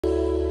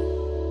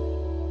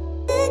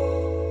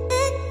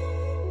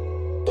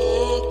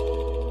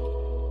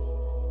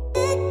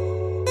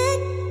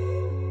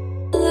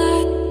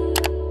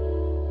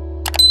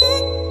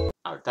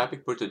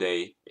topic for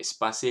today is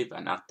passive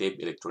and active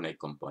electronic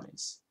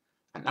components.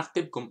 An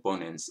active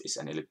component is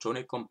an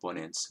electronic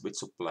component which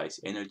supplies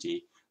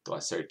energy to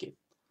a circuit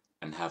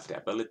and have the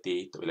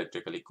ability to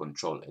electrically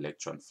control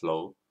electron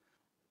flow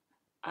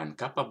and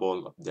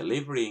capable of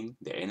delivering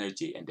the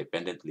energy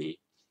independently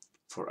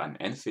for an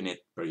infinite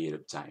period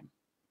of time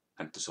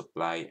and to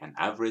supply an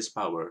average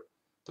power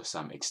to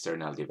some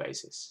external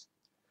devices.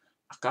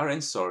 A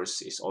current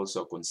source is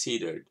also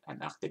considered an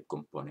active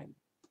component.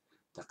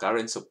 The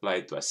current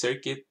supplied to a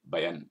circuit by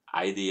an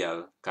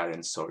ideal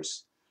current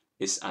source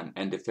is an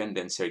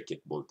independent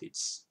circuit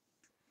voltage.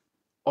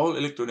 All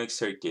electronic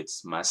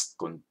circuits must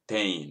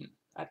contain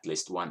at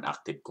least one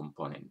active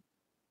component.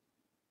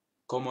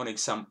 Common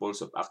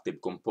examples of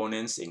active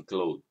components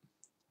include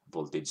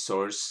voltage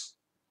source,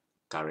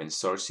 current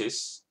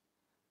sources,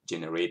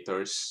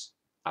 generators,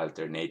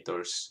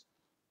 alternators,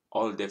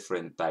 all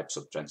different types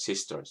of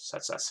transistors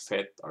such as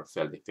FET or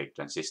field effect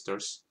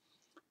transistors,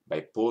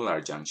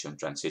 bipolar junction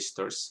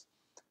transistors,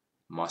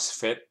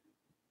 MOSFET,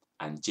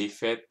 and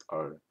GFET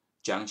or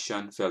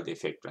junction field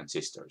effect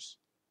transistors.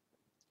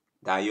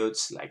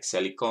 Diodes like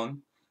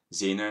silicon,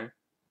 Zener,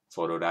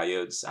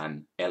 photodiodes,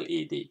 and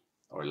LED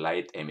or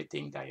light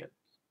emitting diode.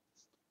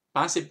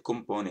 Passive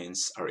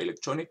components are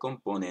electronic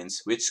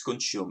components which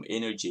consume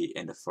energy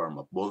in the form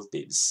of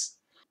voltage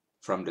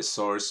from the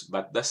source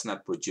but does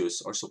not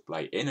produce or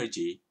supply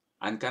energy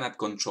and cannot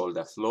control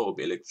the flow of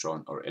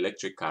electron or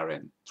electric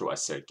current through a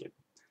circuit,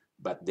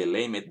 but they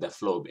limit the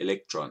flow of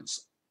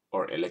electrons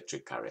or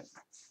electric current.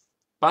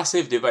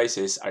 Passive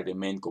devices are the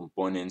main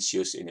components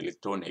used in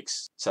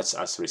electronics, such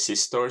as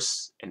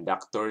resistors,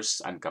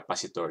 inductors, and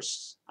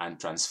capacitors, and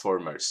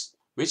transformers,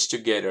 which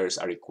together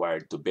are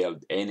required to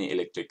build any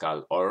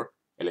electrical or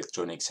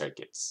electronic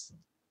circuits.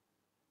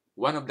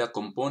 One of the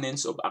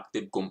components of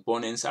active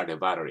components are the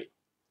battery.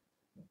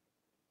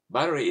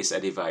 Battery is a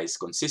device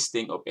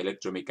consisting of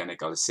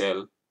electromechanical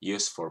cell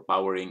used for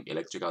powering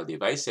electrical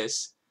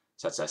devices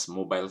such as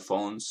mobile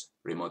phones,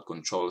 remote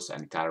controls,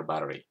 and car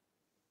battery.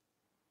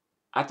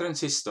 A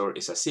transistor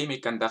is a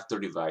semiconductor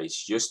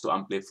device used to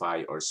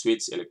amplify or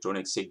switch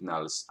electronic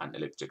signals and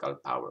electrical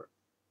power.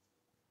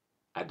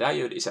 A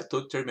diode is a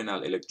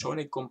two-terminal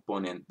electronic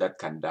component that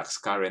conducts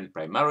current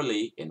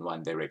primarily in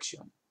one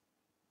direction.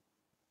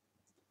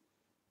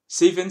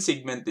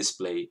 7-segment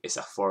display is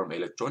a form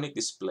electronic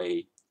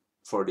display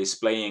for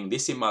displaying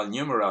decimal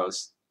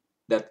numerals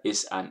that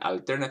is an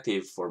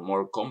alternative for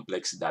more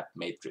complex dot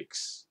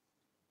matrix.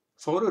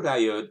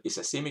 Photodiode is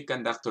a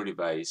semiconductor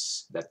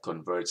device that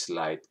converts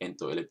light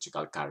into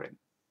electrical current.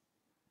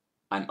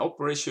 An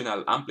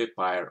operational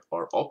amplifier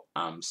or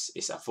op-amps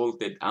is a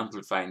voltage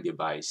amplifying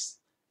device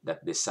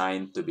that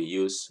designed to be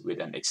used with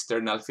an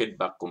external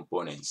feedback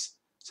components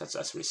such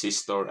as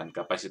resistor and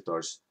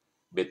capacitors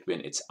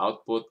between its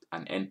output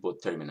and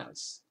input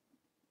terminals.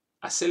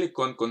 A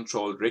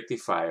silicon-controlled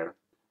rectifier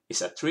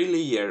is a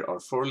 3-layer or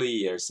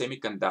 4-layer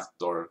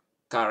semiconductor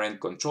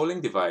current controlling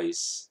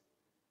device.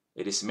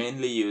 It is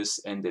mainly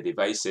used in the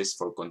devices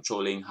for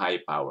controlling high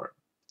power.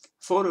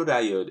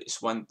 Photodiode is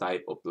one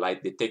type of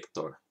light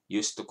detector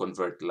used to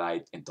convert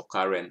light into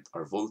current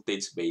or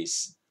voltage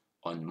based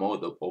on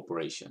mode of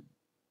operation.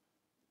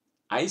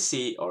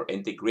 IC or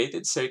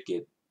integrated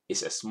circuit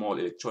is a small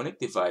electronic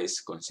device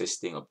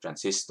consisting of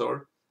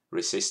transistor,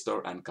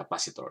 resistor, and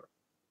capacitor.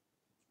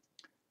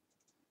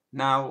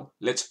 Now,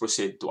 let's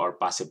proceed to our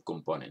passive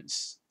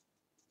components.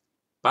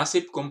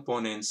 Passive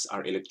components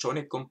are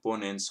electronic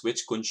components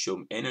which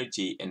consume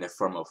energy in the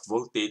form of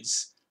voltage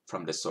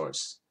from the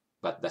source,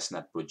 but does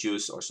not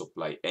produce or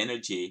supply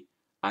energy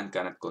and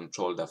cannot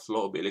control the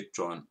flow of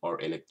electron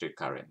or electric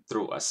current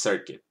through a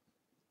circuit,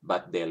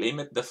 but they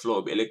limit the flow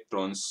of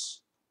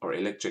electrons or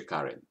electric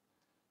current.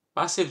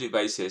 Passive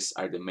devices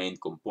are the main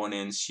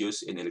components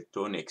used in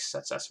electronics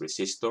such as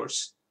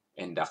resistors,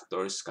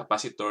 inductors,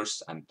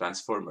 capacitors, and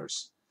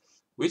transformers,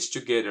 which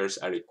together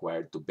are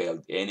required to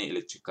build any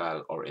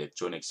electrical or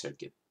electronic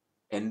circuit.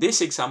 In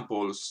these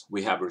examples,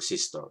 we have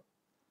resistor.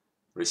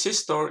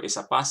 Resistor is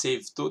a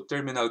passive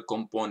two-terminal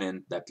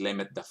component that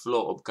limits the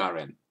flow of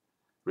current.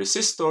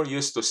 Resistor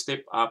used to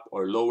step up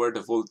or lower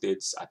the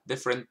voltage at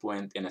different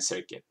points in a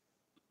circuit.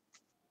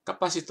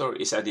 Capacitor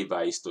is a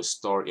device to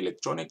store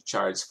electronic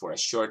charge for a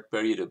short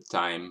period of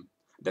time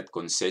that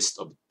consists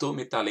of two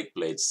metallic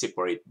plates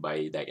separated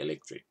by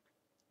dielectric.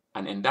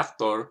 An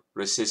inductor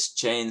resists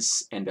change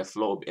in the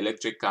flow of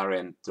electric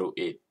current through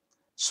it.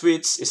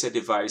 Switch is a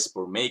device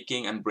for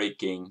making and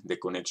breaking the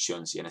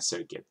connections in a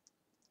circuit.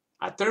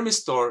 A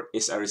thermistor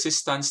is a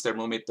resistance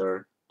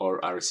thermometer or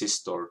a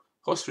resistor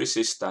whose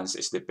resistance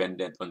is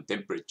dependent on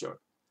temperature.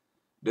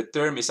 The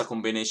term is a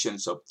combination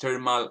of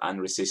thermal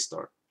and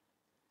resistor.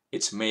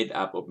 It's made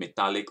up of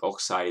metallic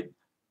oxide.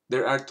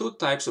 There are two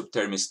types of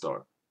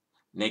thermistor,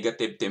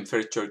 negative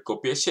temperature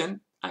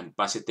coefficient and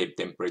positive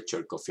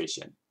temperature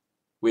coefficient.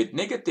 With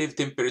negative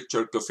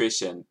temperature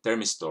coefficient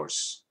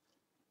thermistors,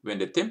 when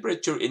the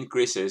temperature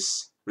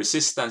increases,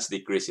 resistance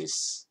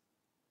decreases.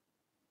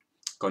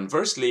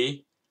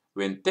 Conversely,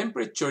 when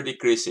temperature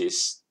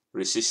decreases,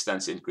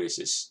 resistance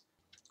increases.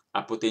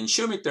 A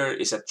potentiometer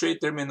is a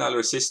three-terminal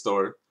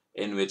resistor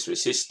in which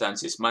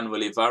resistance is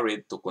manually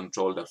varied to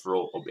control the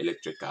flow of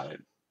electric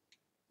current.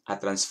 A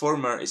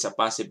transformer is a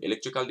passive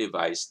electrical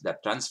device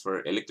that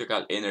transfers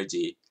electrical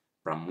energy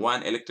from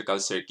one electrical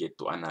circuit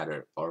to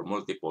another or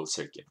multiple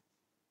circuits.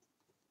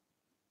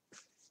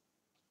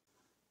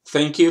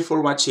 Thank you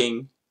for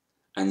watching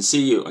and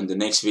see you on the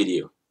next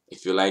video.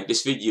 If you like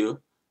this video,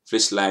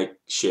 please like,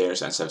 share,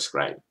 and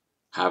subscribe.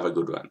 Have a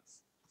good one.